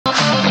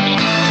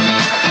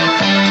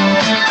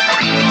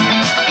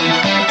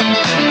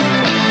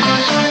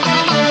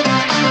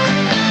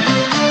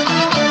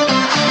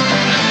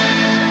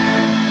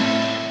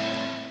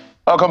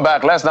Welcome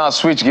back. Let's now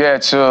switch gear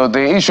to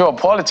the issue of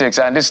politics,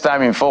 and this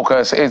time in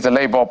focus is the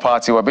Labour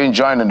Party. We're being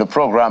joined in the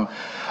program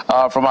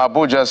from our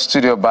Abuja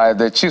studio by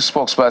the chief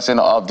spokesperson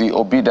of the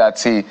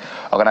Obidati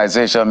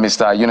organization,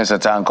 Mr. Yunus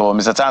Atanko.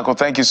 Mr. Atanko,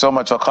 thank you so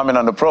much for coming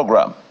on the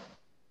program.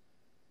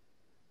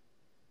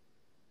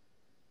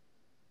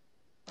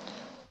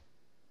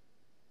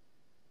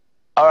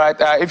 All right,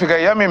 if you can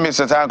hear me,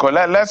 Mr. Atanko,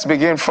 let's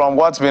begin from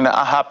what's been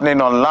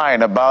happening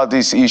online about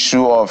this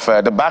issue of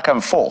the back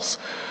and forth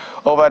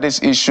over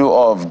this issue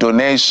of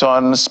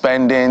donations,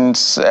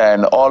 spendings,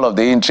 and all of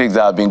the intrigues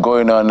that have been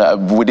going on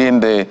within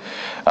the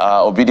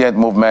obedient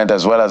movement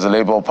as well as the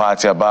Labour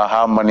Party about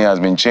how money has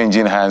been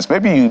changing hands.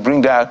 Maybe you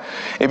bring that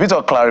a bit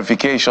of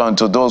clarification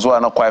to those who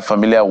are not quite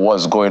familiar with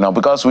what's going on,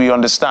 because we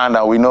understand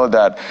and we know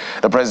that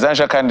the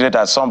presidential candidate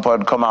at some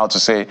point come out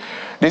to say,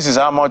 this is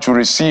how much we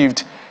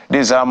received,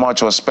 this is how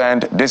much was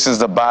spent, this is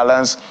the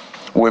balance.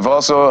 We've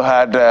also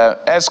had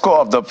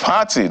ESCO of the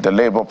party, the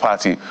Labour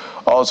Party,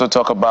 also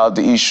talk about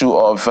the issue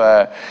of,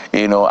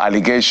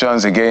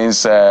 allegations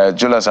against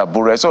Julius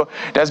Abure. So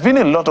there's been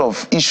a lot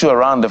of issue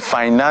around the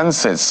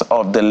finances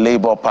of the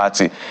Labour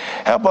Party.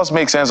 Help us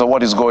make sense of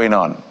what is going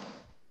on.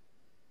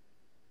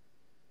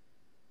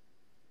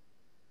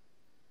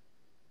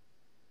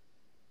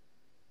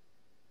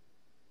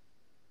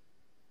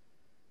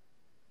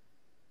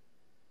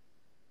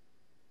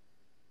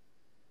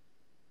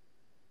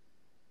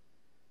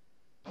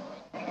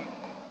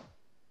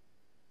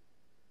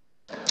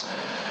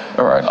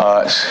 All right.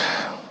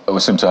 We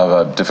seem to have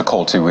a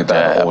difficulty with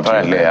that audio.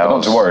 But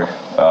not to worry,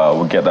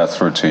 we'll get that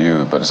through to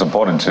you. But it's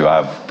important to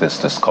have this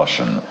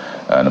discussion,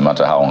 no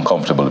matter how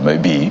uncomfortable it may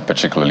be,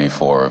 particularly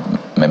for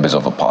members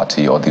of a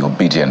party or the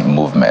obedient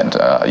movement.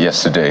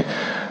 Yesterday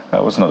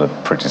was not a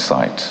pretty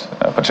sight,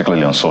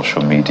 particularly on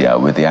social media,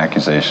 with the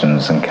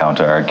accusations and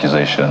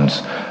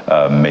counter-accusations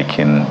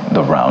making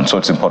the round. So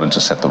it's important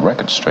to set the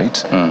record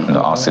straight,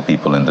 ask the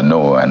people in the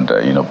know, and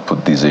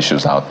put these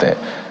issues out there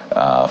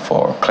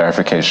for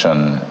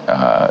clarification,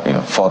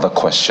 further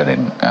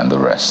questioning, and the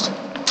rest.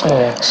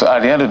 So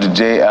at the end of the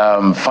day,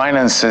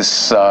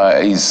 finances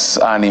is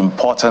an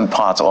important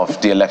part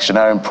of the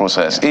electioneering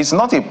process. It's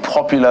not a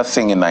popular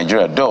thing in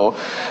Nigeria, though,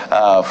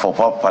 for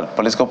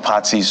political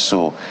parties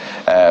to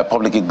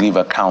publicly give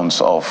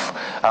accounts of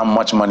how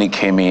much money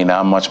came in,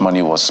 how much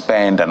money was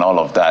spent, and all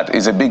of that.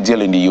 It's a big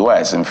deal in the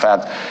US. In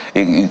fact,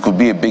 it could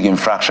be a big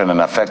infraction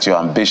and affect your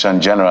ambition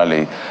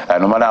generally.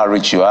 No matter how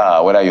rich you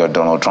are, whether you're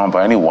Donald Trump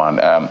or anyone,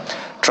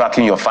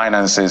 tracking your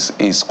finances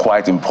is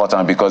quite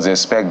important, because they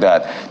expect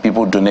that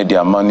people donate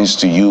their monies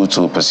to you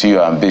to pursue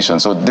your ambition.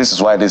 So this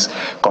is why this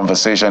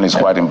conversation is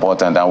quite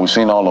important, and we've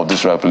seen all of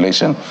this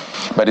revelation.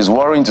 But it's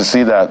worrying to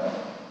see that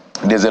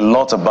there's a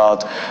lot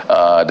about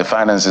the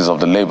finances of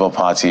the Labour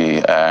Party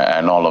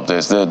and all of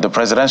this. The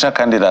presidential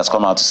candidate has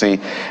come out to say,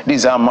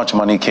 this is how much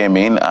money came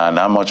in and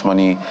how much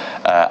money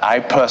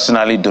I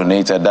personally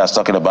donated. That's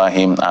talking about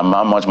him, and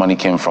how much money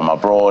came from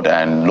abroad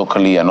and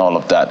locally and all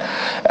of that.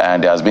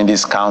 And there has been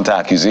this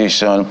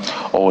counter-accusation,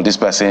 oh, this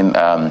person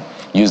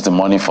used the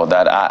money for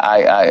that.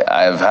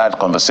 I've had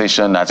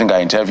conversation, I think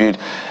I interviewed,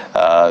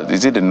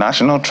 is it the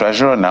National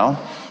Treasurer now?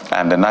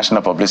 And the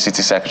National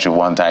Publicity Secretary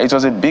one time. It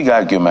was a big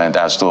argument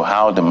as to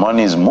how the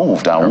money is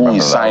moved and who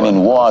is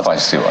signing what.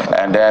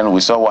 And then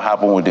we saw what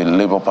happened with the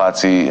Labour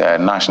Party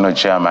national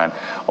chairman,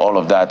 all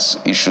of that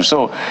issue.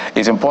 So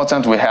it's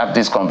important we have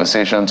this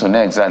conversation to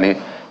know exactly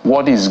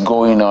what is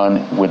going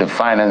on with the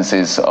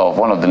finances of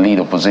one of the lead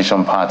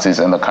opposition parties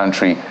in the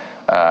country.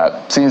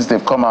 Since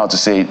they've come out to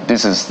say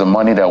this is the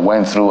money that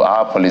went through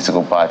our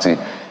political party,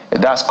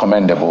 that's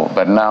commendable.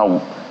 But now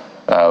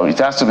it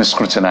has to be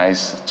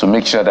scrutinized to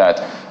make sure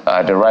that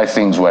the right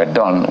things were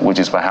done, which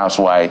is perhaps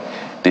why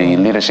the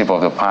leadership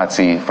of the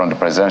party from the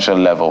presidential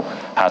level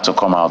had to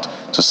come out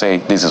to say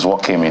this is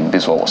what came in,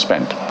 this is what was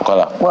spent.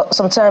 Bukola. Well,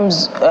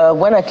 sometimes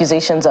when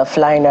accusations are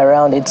flying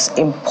around, it's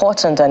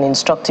important and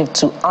instructive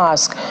to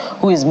ask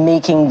who is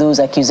making those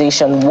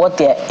accusations, what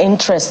their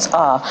interests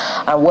are,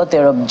 and what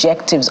their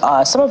objectives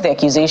are. Some of the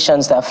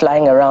accusations that are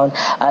flying around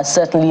are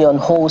certainly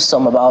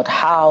unwholesome about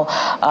how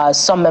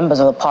some members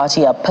of the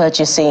party are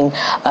purchasing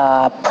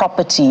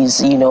properties,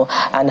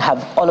 and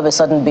have all of a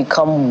sudden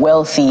become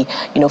wealthy,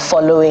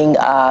 following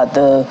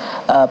the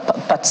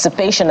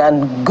participation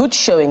and good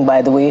showing,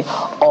 by the way,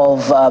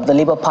 of the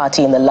Labour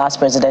Party in the last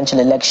presidential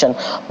election.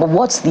 But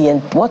what's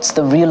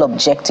the real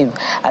objective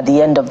at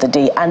the end of the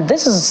day? And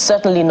this is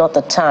certainly not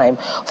the time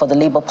for the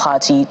Labour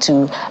Party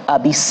to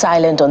be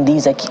silent on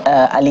these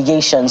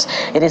allegations.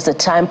 It is the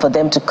time for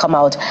them to come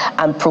out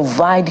and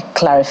provide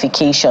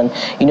clarification,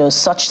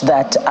 such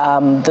that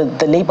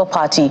the Labour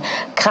Party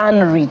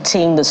can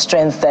retain the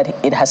strength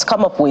that it has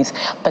come up with,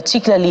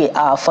 particularly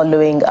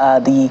following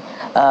the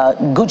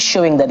good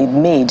showing that it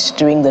made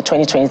during the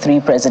 2023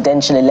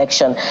 presidential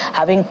election,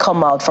 having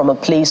come out from a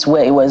place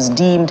where it was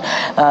deemed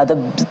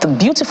the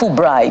beautiful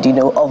bride,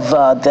 of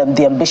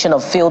the ambition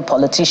of failed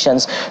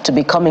politicians to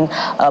becoming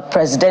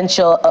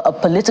a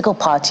political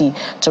party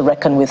to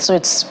reckon with. So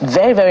it's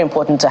very, very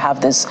important to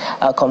have this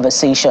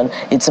conversation.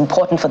 It's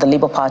important for the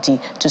Labour Party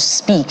to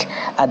speak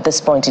at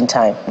this point in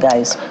time,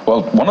 guys.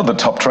 Well, one of the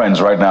top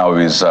trends right now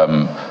is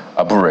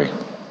Abure,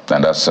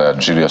 and that's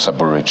Julius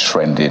Abure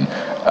trending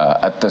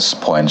at this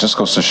point. Just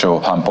goes to show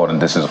how important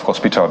this is. Of course,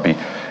 Peter Obi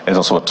is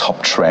also a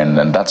top trend,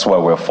 and that's why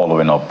we're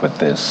following up with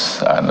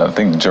this. And I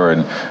think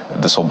during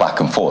this whole back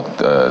and forth,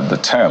 the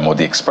term or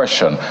the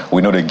expression,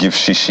 we know they give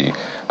shishi,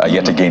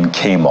 yet again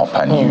came up,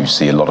 and you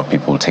see a lot of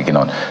people taking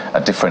on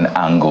different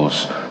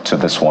angles to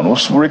this one. We'll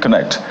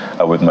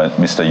reconnect with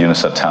Mr.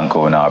 Yunusa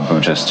Tanko in our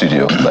Abuja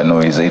studio. I know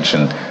he's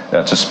itching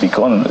to speak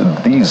on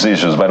these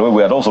issues. By the way,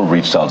 we had also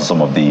reached out to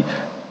some of the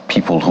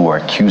people who are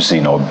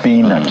accusing or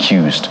being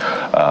accused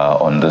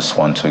on this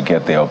one to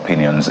get their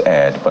opinions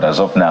aired. But as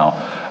of now,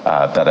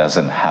 that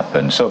hasn't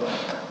happened. So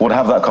we'll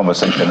have that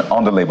conversation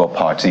on the Labour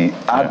Party.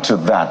 Add to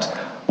that,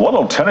 what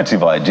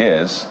alternative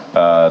ideas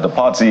the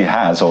party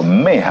has or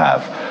may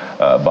have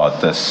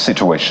about the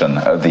situation,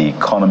 the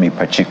economy,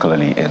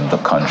 particularly in the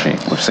country.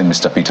 We've seen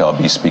Mr. Peter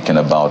Obi speaking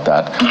about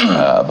that,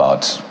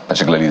 about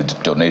particularly the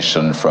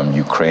donation from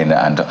Ukraine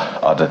and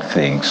other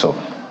things. So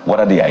what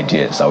are the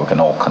ideas that we can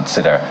all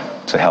consider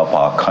to help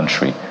our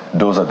country?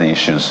 Those are the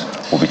issues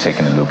we'll be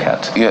taking a look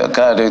at. Yeah,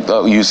 God,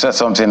 you said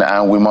something,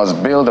 and we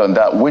must build on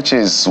that, which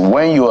is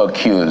when you're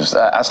accused,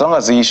 as long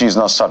as the issue is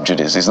not sub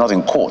judice, it's not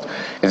in court,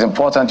 it's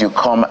important you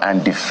come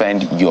and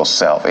defend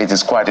yourself. It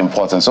is quite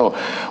important. So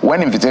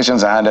when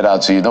invitations are handed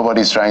out to you,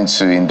 nobody's trying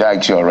to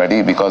indict you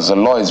already, because the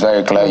law is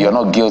very clear. You're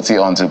not guilty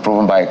until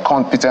proven by a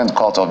competent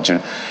court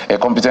in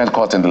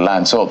the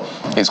land. So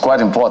it's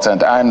quite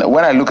important. And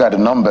when I look at the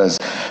numbers,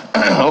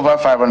 over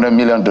 500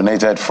 million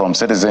donated from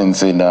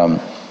citizens in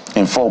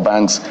 4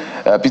 banks.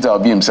 Peter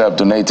Obi himself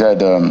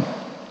donated,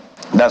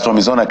 that's from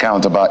his own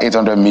account, about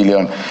 800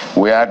 million.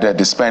 We had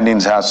the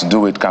spendings has to do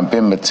with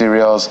campaign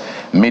materials,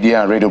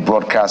 media and radio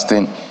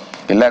broadcasting,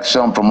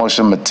 election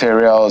promotion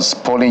materials,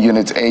 polling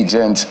unit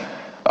agents,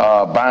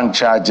 bank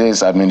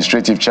charges,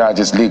 administrative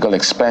charges, legal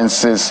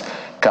expenses,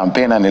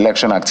 campaign and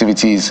election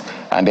activities,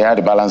 and they had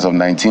a balance of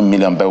 19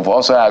 million. But we've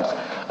also had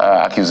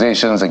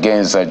accusations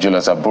against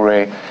Julius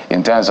Abure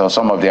in terms of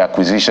some of the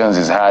acquisitions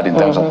he's had in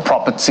terms of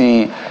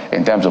property,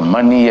 in terms of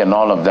money and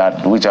all of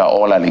that, which are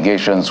all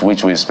allegations,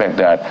 which we expect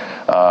that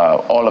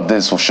all of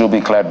this should be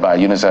cleared by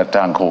Yunusa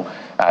Tanko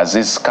as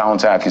this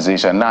counter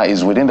accusation now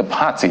is within the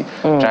party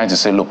trying to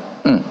say, look,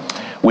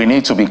 we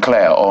need to be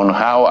clear on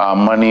how our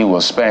money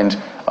was spent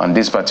on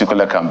this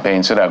particular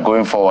campaign so that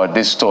going forward,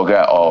 this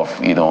toga of,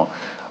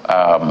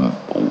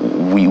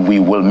 we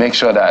will make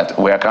sure that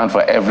we account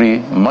for every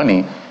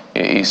money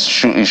is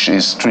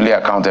truly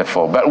accounted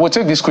for. But we'll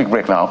take this quick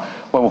break now.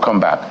 When we come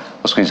back,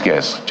 we'll switch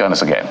gears. Join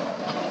us again.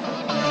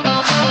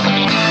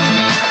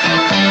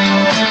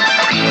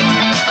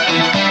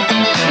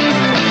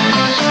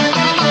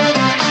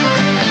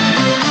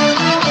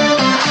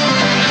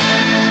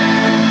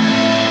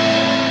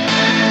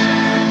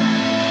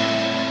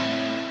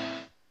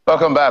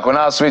 Welcome back. We'll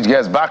now switch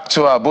gears back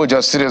to our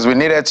Abuja studios. We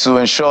needed to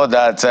ensure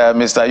that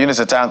Mr.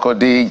 Yunusa Tanko,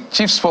 the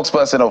chief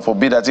spokesperson of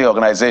Obidati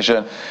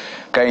organization,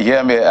 can you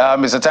hear me?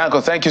 Mr.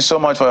 Tanko, thank you so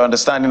much for your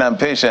understanding and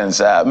patience.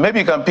 Maybe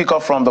you can pick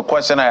up from the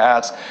question I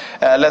asked.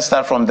 Let's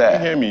start from there.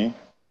 Can you hear me?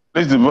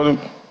 Please, the volume.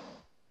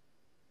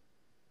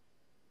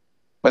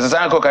 Mr.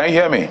 Tanko, can you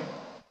hear me?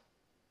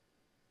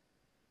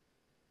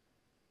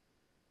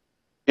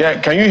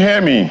 Yeah, can you hear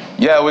me?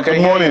 Yeah, we can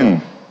hear you. Good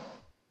morning.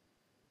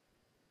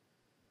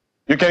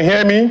 You can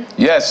hear me?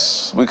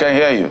 Yes, we can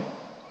hear you.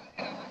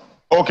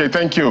 Okay,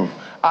 thank you.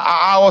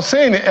 I was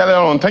saying earlier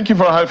on, thank you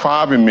for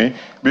having me.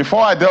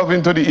 Before I delve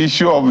into the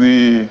issue of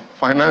the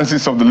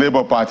finances of the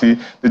Labour Party,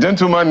 the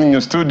gentleman in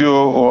your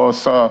studio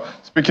was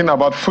speaking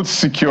about food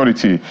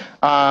security.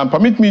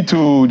 Permit me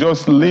to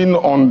just lean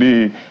on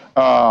the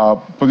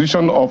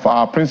position of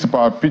our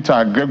principal,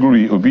 Peter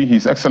Gregory Obi,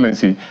 His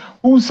Excellency,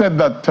 who said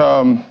that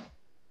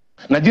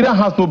Nigeria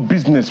has no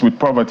business with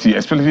poverty,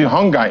 especially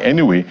hunger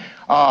anyway,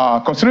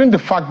 considering the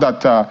fact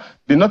that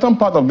the northern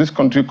part of this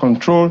country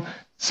controls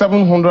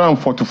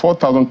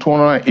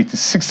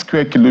 744,286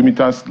 square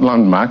kilometers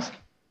landmass,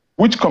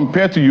 which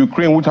compared to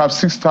Ukraine would have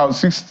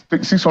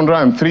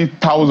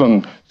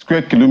 603,000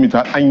 square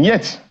kilometers. And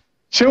yet,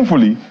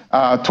 shamefully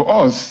to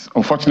us,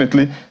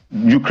 unfortunately,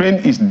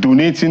 Ukraine is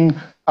donating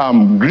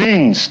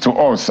grains to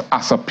us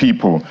as a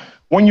people.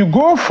 When you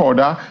go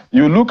further,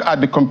 you look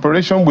at the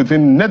comparison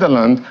within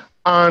Netherlands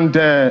and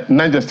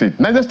Niger State.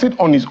 Niger State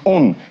on its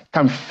own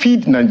can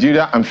feed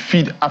Nigeria and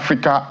feed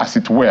Africa as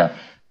it were.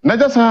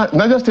 Niger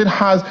State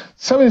has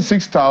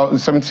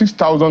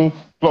 76,000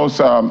 plus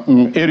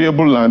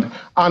arable land,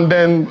 and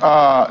then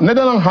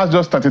Netherlands has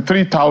just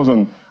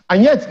 33,000.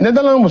 And yet,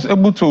 Netherlands was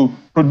able to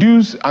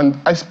produce and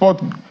export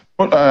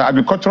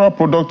agricultural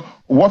product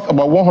worth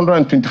about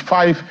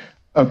 $125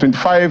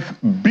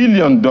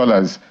 billion.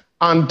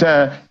 And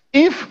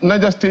if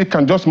Niger State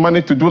can just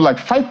manage to do like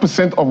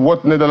 5% of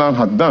what Netherlands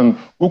had done,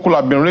 we could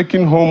have been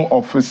raking home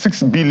of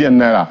 6 billion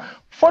naira.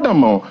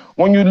 Furthermore,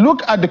 when you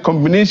look at the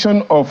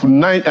combination of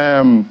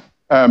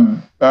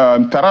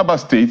Taraba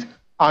State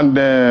and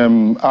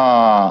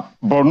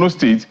Borno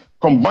State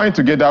combined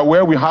together,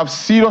 where we have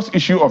serious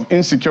issue of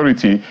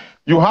insecurity,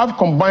 you have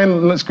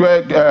combined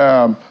square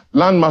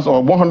landmass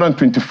of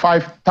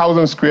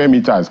 125,000 square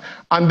meters.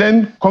 And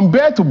then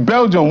compared to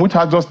Belgium, which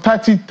has just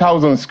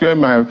 30,000 square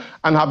miles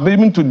and have been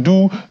able to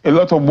do a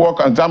lot of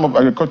work in terms of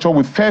agriculture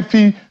with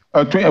raking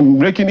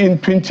in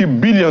 $20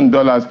 billion,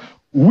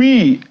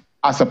 we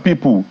as a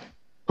people,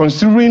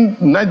 considering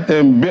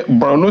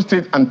Borno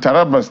State and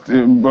Taraba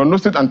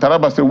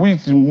State,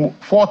 which is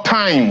 4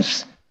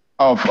 times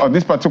of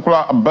this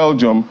particular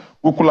Belgium,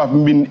 we could have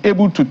been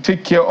able to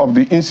take care of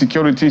the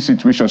insecurity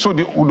situation. So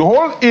the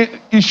whole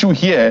issue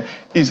here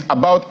is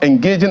about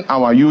engaging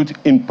our youth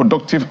in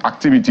productive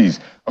activities.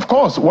 Of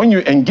course, when you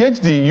engage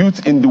the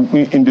youth in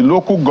the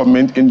local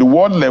government, in the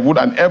world level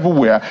and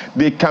everywhere,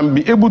 they can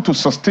be able to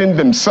sustain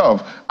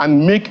themselves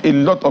and make a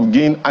lot of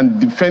gain and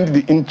defend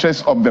the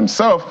interests of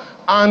themselves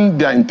and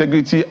their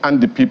integrity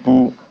and the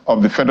people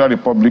of the Federal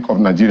Republic of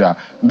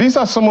Nigeria. These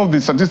are some of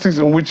the statistics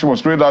in which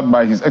was read out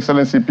by His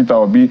Excellency Peter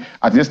Obi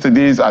at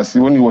yesterday's,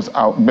 when he was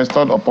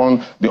bestowed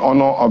upon the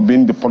honor of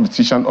being the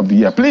politician of the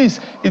year.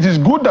 Please, it is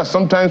good that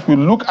sometimes we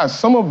look at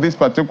some of these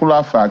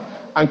particular facts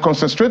and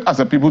concentrate as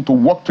a people to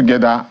work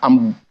together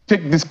and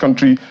take this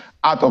country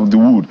out of the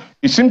wood.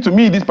 It seems to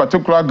me this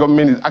particular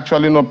government is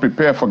actually not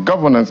prepared for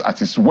governance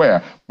as it were.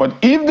 But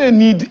if they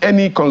need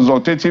any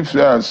consultative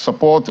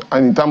support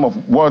and in terms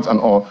of words and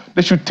all,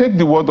 they should take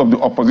the word of the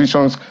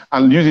oppositions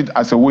and use it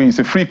as a way. It's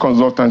a free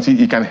consultancy.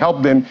 It can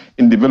help them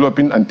in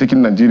developing and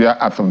taking Nigeria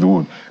out of the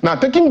wood. Now,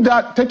 taking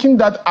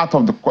that out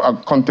of the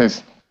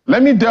context,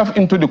 let me delve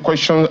into the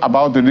question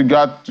about the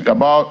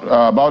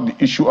about the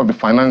issue of the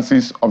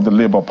finances of the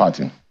Labour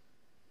Party.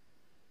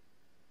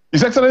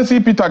 His Excellency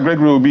Peter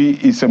Gregory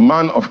Obi is a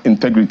man of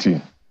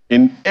integrity.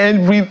 In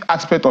every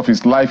aspect of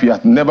his life, he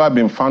has never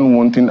been found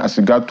wanting as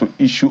regard to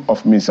issue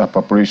of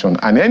misappropriation.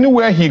 And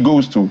anywhere he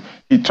goes to,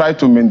 he tried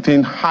to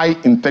maintain high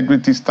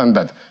integrity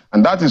standard.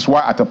 And that is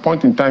why at a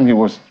point in time, he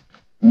was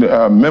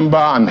the member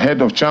and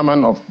head of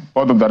chairman of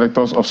board of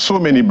directors of so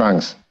many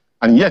banks.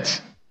 And yet,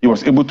 he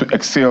was able to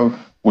excel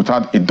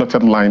without a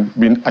dotted line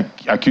being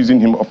accusing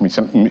him of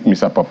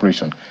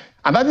misappropriation.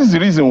 And that is the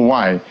reason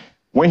why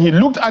when he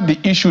looked at the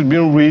issues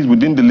being raised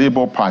within the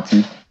Labour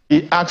Party,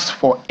 he asked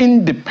for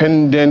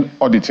independent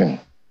auditing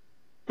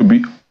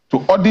to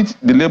audit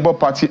the Labour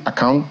Party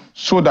account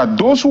so that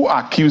those who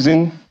are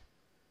accusing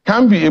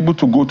can be able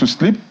to go to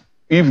sleep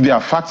if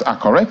their facts are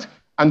correct,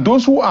 and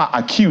those who are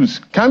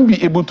accused can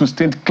be able to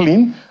stand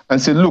clean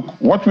and say, look,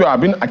 what we are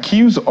being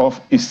accused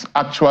of is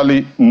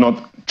actually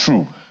not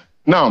true.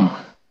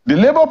 Now, the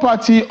Labour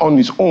Party on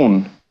its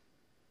own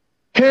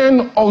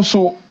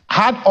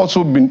had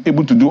also been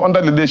able to do,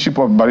 under the leadership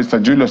of Barrister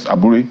Julius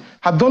Abure,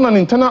 had done an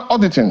internal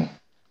auditing.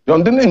 The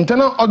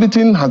internal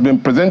auditing has been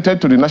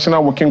presented to the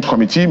National Working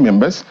Committee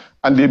members,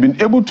 and they've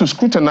been able to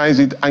scrutinize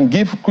it and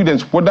give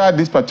credence whether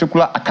these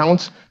particular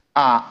accounts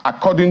are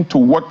according to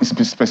what is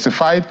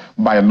specified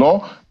by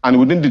law and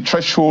within the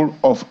threshold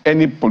of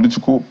any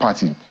political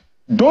party.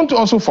 Don't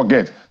also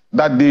forget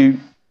that the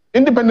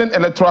Independent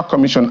Electoral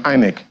Commission,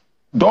 INEC,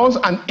 does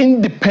an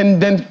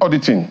independent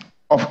auditing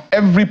of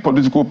every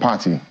political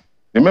party.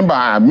 Remember,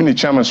 I've been a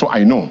chairman, so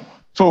I know.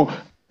 So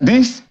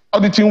this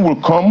auditing will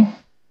come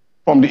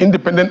from the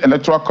Independent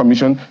Electoral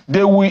Commission.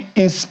 They will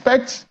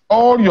inspect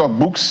all your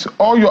books,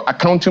 all your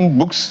accounting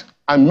books,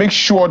 and make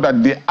sure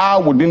that they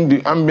are within the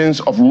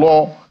ambience of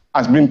law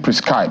as being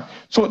prescribed.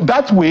 So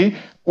that way,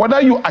 whether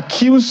you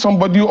accuse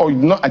somebody or you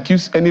not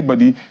accuse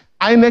anybody,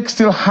 INEC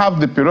still have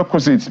the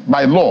prerequisites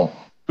by law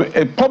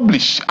to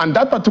publish, and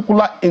that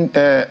particular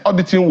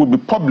auditing will be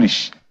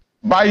published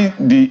by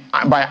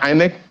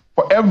INEC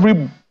for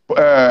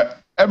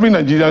every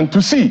Nigerian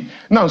to see.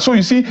 Now, so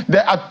you see,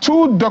 there are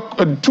two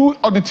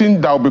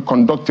auditing that will be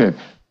conducted.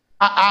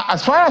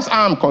 As far as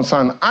I am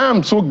concerned, I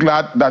am so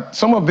glad that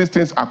some of these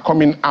things are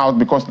coming out,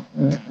 because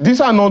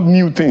these are not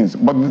new things.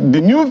 But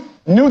the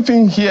new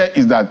thing here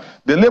is that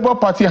the Labour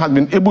Party has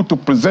been able to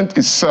present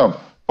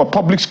itself for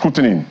public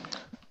scrutiny.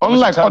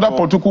 Unlike other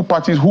political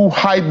parties who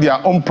hide their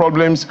own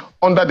problems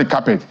under the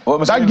carpet. Well,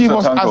 that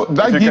gives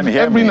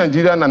every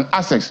Nigerian an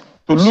access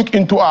to look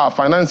into our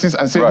finances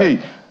and say,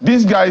 hey,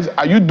 these guys,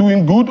 are you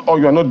doing good or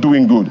you're not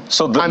doing good?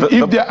 So the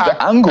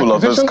angle of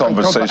this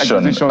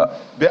conversation,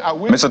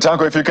 Mr.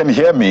 Tanko, if you can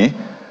hear me,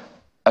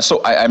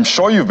 so I'm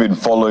sure you've been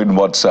following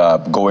what's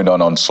going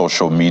on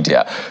social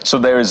media. So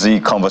there is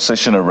the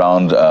conversation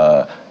around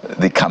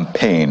the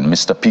campaign,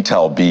 Mr. Peter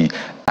Obi,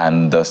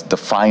 and the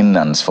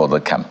finance for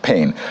the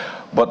campaign.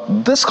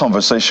 But this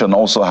conversation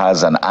also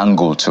has an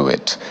angle to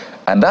it.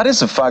 And that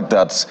is the fact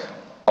that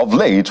of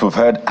late, we've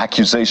heard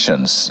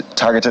accusations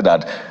targeted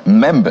at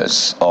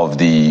members of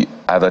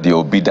either the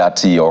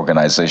Obidati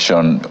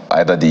organization,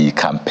 either the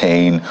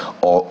campaign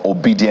or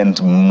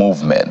obedient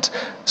movement.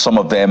 Some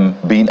of them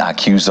being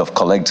accused of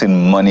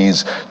collecting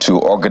monies to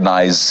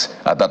organize,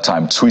 at that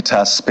time,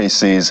 Twitter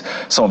spaces.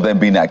 Some of them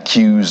being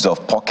accused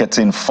of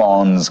pocketing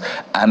funds.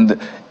 And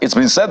it's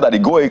been said that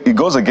it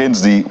goes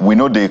against the "we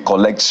know they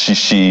collect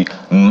shishi"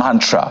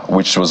 mantra,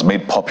 which was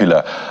made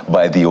popular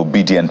by the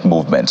obedient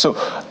movement. So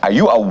are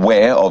you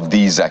aware of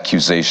these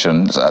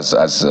accusations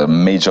as a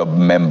major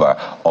member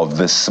of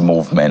this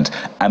movement?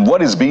 And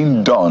what is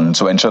being done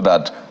to ensure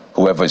that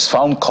whoever is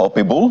found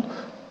culpable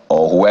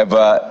or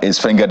whoever is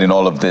fingered in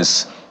all of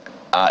this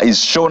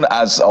is shown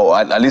as, or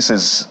at least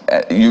is,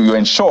 you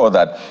ensure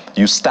that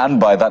you stand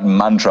by that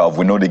mantra of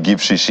 "we know they give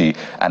shishi"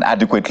 and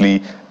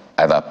adequately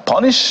either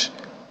punish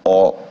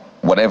or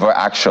whatever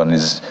action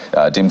is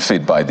deemed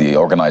fit by the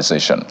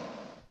organization?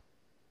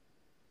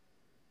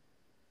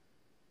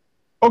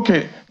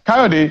 Okay,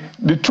 Coyote,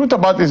 the truth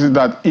about this is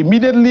that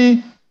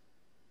immediately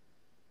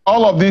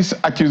all of this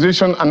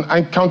accusation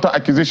and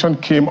counter-accusation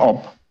came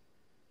up,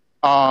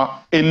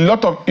 a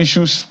lot of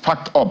issues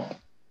sparked up.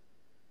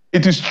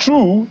 It is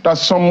true that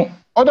some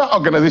other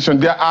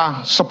organizations, there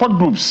are support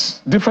groups,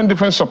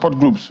 different support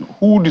groups,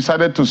 who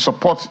decided to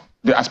support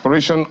the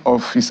aspiration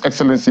of His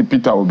Excellency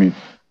Peter Obi.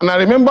 And I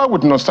remember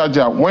with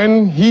nostalgia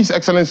when His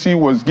Excellency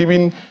was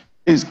giving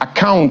his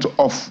account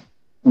of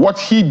what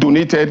he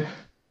donated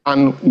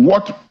and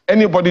what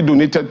anybody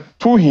donated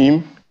to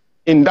him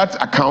in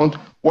that account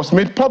was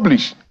made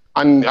public.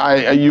 And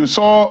you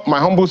saw my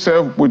humble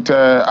self with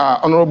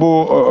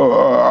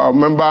honorable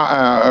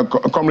member,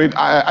 comrade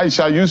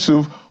Aisha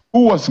Yusuf,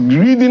 who was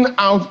reading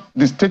out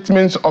the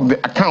statements of the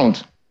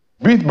account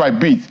bit by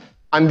bit,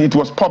 and it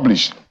was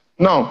published.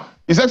 Now,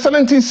 His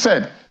Excellency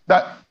said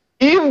that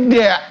if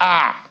there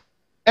are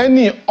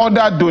any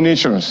other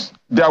donations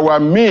that were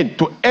made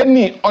to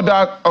any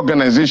other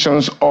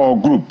organizations or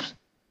groups,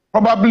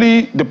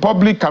 probably the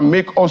public can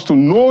make us to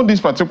know this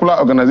particular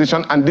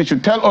organization, and they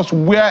should tell us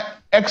where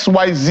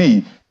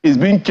XYZ is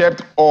being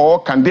kept,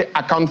 or can they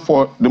account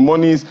for the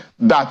monies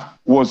that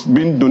was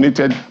being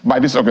donated by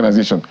this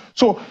organization.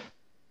 So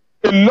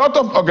a lot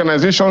of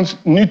organizations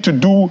need to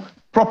do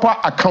proper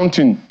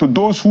accounting to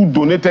those who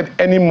donated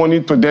any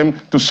money to them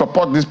to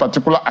support this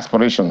particular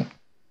aspiration.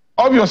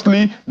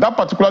 Obviously, that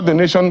particular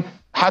donation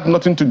had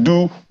nothing to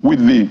do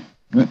with the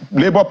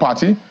Labour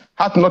Party,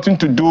 had nothing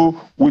to do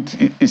with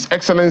His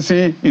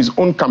Excellency, his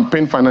own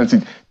campaign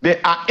finances. They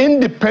are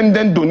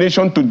independent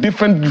donations to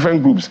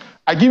different groups.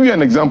 I give you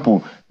an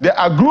example. There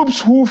are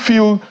groups who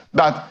feel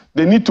that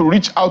they need to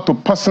reach out to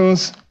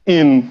persons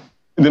in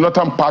the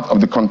northern part of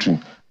the country.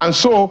 And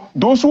so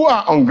those who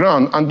are on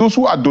ground and those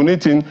who are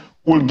donating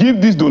will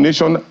give this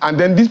donation, and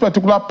then these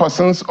particular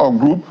persons or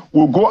group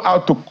will go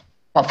out to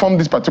perform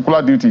these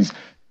particular duties.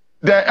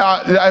 There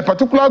are a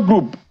particular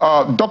group,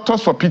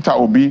 Doctors for Peter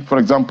Obi, for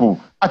example,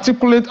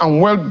 articulate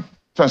and well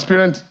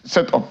transparent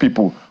set of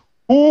people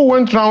who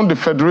went around the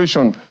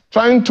federation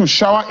trying to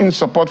shower in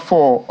support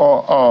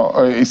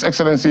for His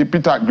Excellency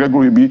Peter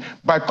Gregory Obi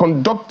by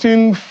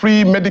conducting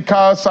free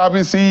medical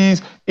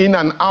services in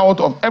and out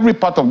of every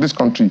part of this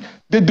country.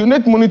 They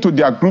donate money to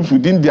their groups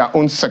within their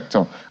own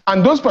sector.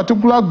 And those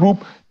particular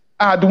groups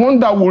are the ones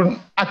that will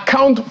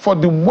account for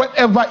the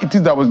whatever it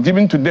is that was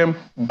given to them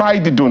by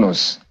the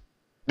donors.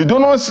 The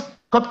donors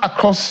cut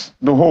across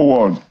the whole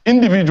world,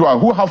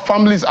 individuals who have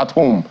families at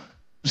home,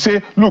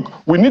 say, look,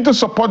 we need to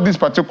support this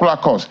particular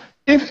cause.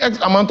 If X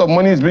amount of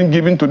money is being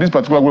given to this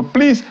particular group,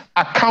 please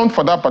account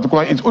for that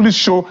particular. It only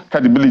show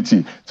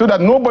credibility, so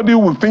that nobody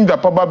will think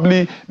that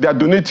probably they are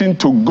donating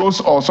to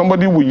ghosts or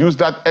somebody will use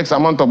that X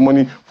amount of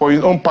money for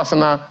his own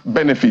personal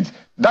benefit.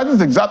 That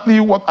is exactly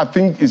what I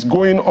think is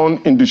going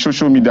on in the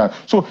social media.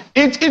 So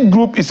each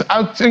group is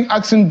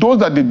asking those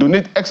that they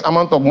donate X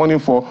amount of money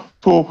for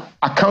to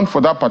account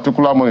for that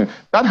particular money.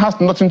 That has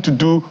nothing to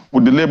do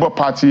with the Labour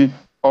Party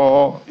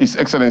or His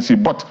Excellency.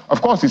 But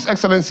of course, His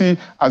Excellency,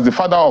 as the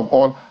father of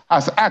all,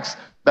 has asked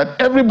that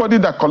everybody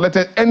that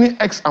collected any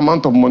X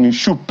amount of money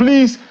should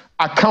please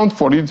account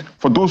for it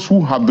for those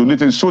who have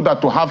donated, so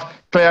that to have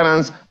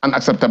clearance and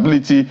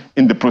acceptability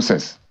in the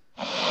process.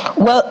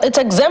 Well, it's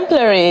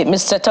exemplary,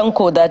 Mr.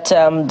 Tanko, that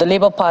the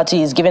Labour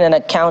Party is giving an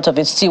account of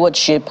its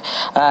stewardship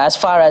as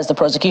far as the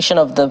prosecution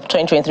of the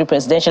 2023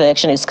 presidential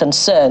election is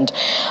concerned.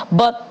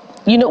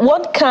 But, you know,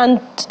 one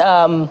can't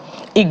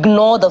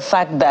ignore the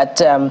fact that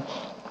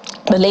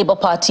the Labour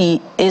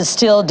Party is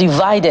still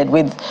divided,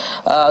 with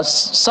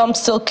some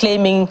still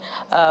claiming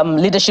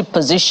leadership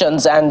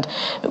positions, and,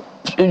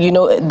 you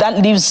know,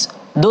 that leaves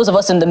those of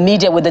us in the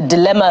media with a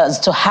dilemma as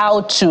to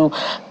how to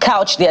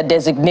couch their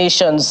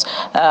designations,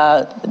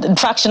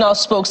 factional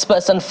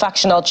spokesperson,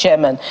 factional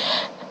chairman.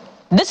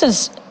 This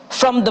is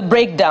from the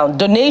breakdown.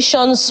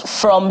 Donations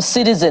from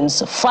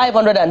citizens,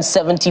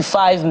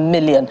 575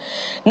 million.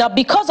 Now,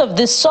 because of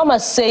this, some are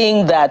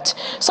saying that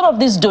some of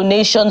these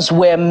donations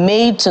were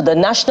made to the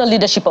national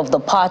leadership of the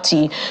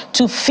party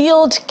to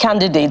field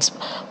candidates,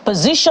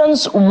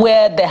 positions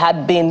where there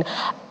had been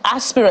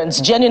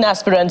aspirants, genuine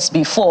aspirants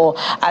before,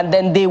 and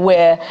then they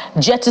were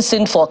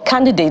jettisoned for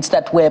candidates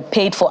that were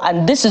paid for.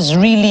 And this is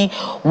really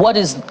what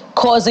is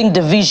causing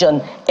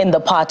division in the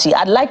party.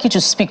 I'd like you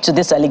to speak to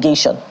this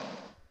allegation.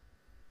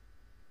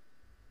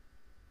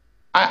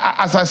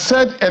 As I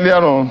said earlier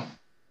on,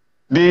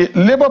 the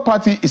Labour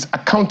Party is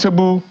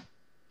accountable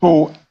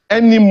to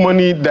any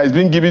money that is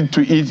being given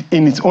to it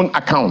in its own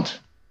account,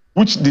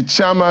 which the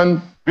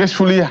chairman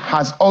gracefully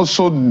has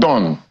also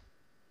done.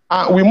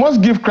 We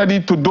must give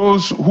credit to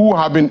those who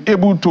have been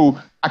able to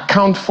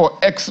account for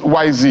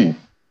XYZ,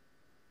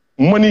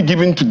 money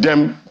given to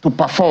them to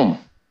perform.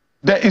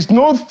 There is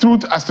no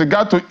truth as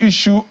regard to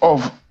issue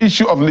of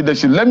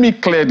leadership. Let me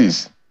clear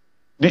this.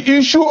 The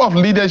issue of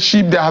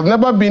leadership, there has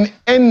never been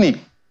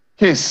any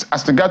case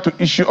as regard to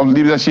issue of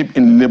leadership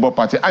in the Labour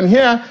Party. And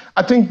here,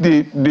 I think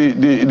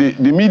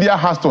the media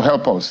has to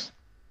help us.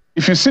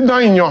 If you sit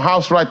down in your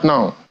house right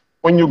now,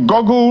 when you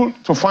Google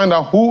to find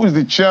out who is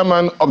the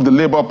chairman of the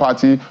Labour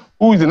Party,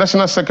 who is the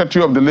national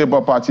secretary of the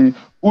Labour Party,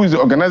 who is the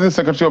organizing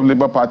secretary of the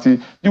Labour Party,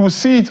 you will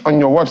see it on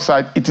your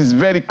website. It is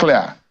very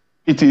clear.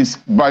 It is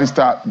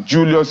Barrister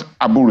Julius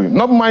Aburi,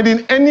 not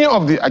minding any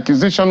of the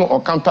accusation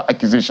or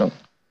counter-accusation.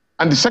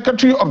 And the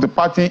secretary of the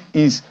party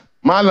is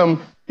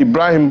Malam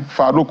Ibrahim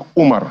Farouk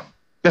Umar.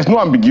 There's no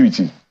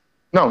ambiguity.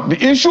 Now,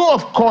 the issue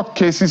of court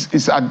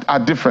cases are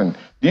different.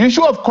 The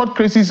issue of court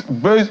cases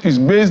is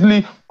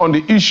basically on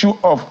the issue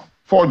of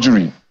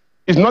forgery.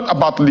 It's not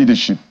about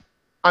leadership.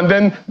 And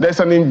then there's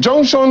an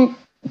injunction,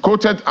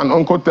 quoted and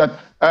unquoted,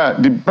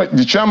 that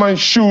the chairman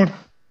should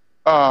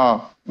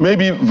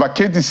maybe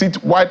vacate the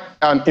seat while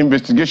an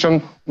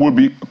investigation will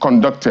be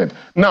conducted.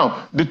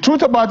 Now, the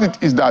truth about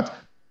it is that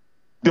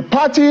the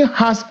party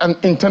has an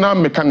internal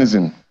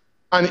mechanism.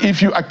 And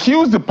if you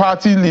accuse the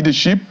party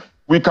leadership,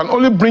 we can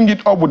only bring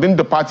it up within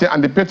the party,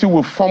 and the party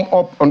will form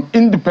up an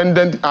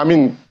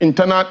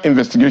internal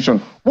investigation,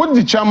 which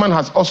the chairman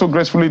has also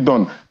gracefully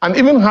done, and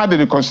even had the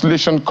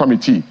reconciliation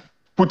committee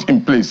put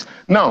in place.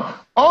 Now,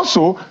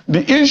 also,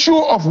 the issue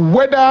of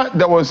whether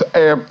there was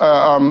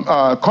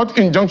a court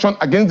injunction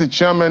against the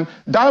chairman,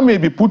 that may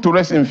be put to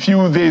rest in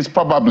few days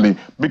probably,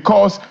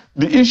 because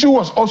the issue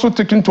was also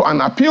taken to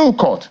an appeal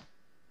court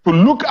to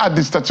look at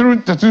the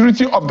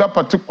statutory of that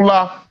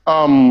particular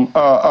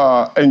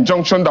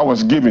injunction that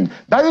was given.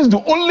 That is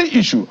the only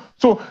issue.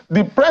 So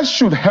the press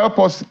should help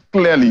us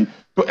clearly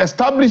to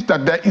establish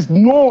that there is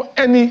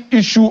any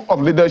issue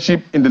of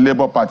leadership in the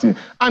Labour Party.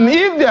 And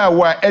if there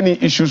were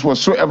any issues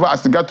whatsoever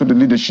as regard to the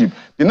leadership,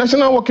 the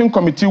National Working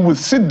Committee will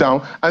sit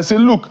down and say,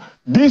 look,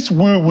 this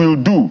we will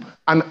do,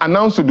 and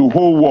announce to the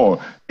whole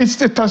world. It's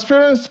a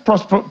transparent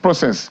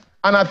process.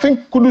 And I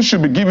think kudos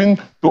should be given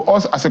to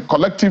us as a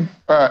collective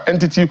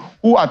entity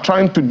who are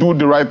trying to do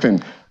the right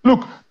thing.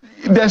 Look,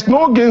 there's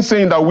no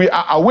gainsaying that we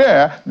are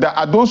aware there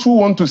are those who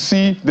want to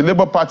see the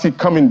Labour Party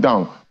coming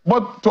down.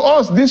 But to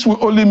us, this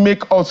will only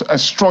make us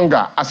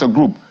stronger as a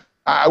group.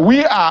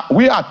 We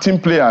are team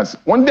players.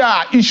 When there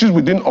are issues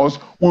within us,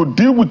 we'll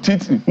deal with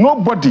it.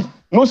 Nobody,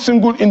 no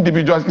single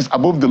individual is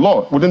above the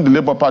law within the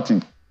Labour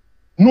Party.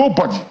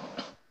 Nobody.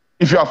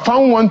 If you are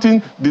found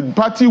wanting, the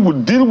party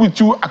will deal with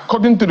you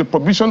according to the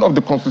provision of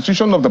the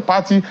constitution of the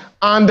party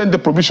and then the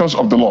provisions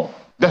of the law.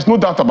 There's no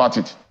doubt about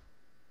it.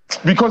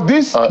 Because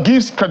this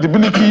gives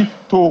credibility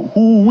to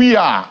who we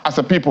are as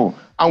a people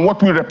and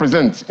what we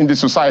represent in the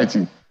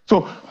society.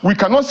 So we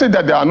cannot say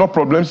that there are no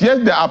problems.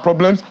 Yes, there are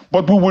problems,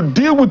 but we will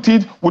deal with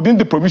it within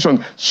the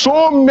provision.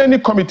 So many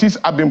committees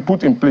have been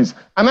put in place.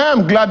 And I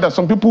am glad that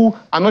some people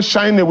are not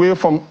shying away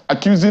from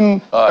accusing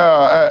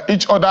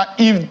each other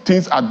if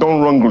things are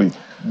done wrongly.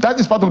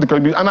 That is part of the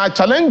credibility. And I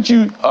challenge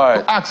you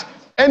to ask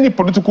any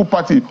political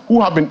party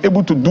who have been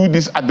able to do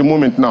this at the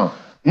moment now.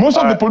 Most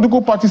of the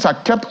political parties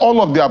have kept all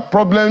of their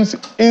problems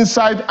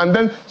inside, and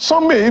then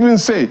some may even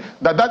say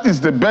that that is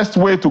the best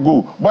way to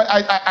go. But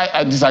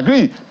I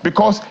disagree,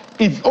 because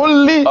it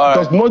only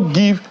did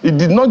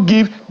not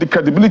give the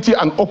credibility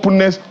and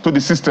openness to the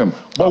system.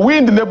 But we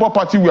in the Labour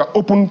Party, we are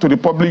open to the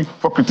public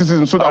for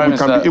criticism so that we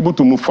can be able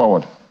to move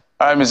forward.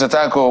 All right, Mr.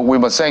 Tanko, we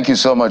must thank you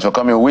so much for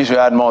coming. We wish we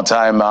had more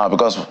time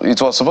because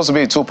it was supposed to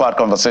be a two-part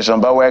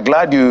conversation, but we're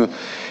glad you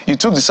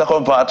took the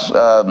second part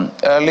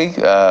early,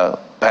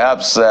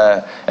 perhaps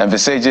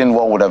envisaging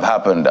what would have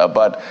happened.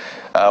 But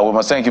we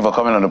must thank you for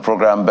coming on the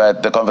program.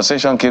 But the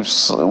conversation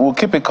we'll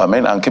keep it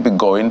coming and keep it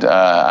going,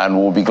 and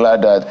we'll be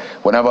glad that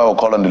whenever we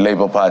call on the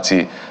Labour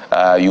Party,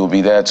 you'll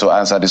be there to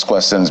answer these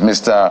questions.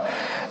 Mr.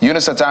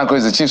 Yunus Tanko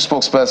is the chief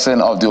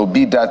spokesperson of the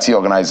Obidati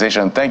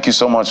organization. Thank you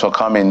so much for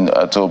coming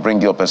to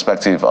bring your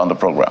perspective on the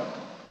program.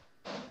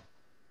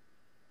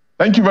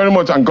 Thank you very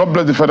much, and God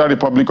bless the Federal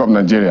Republic of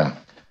Nigeria.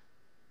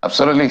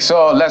 Absolutely.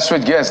 So let's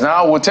switch gears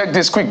now. We'll take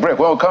this quick break.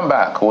 When we come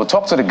back, we'll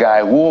talk to the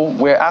guy who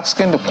we're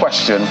asking the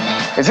question,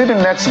 is he the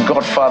next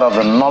godfather of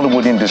the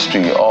Nollywood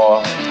industry,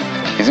 or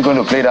is he going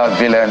to play that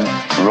villain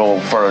role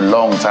for a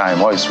long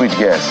time, or switch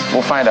gears?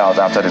 We'll find out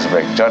after this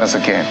break. Join us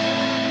again.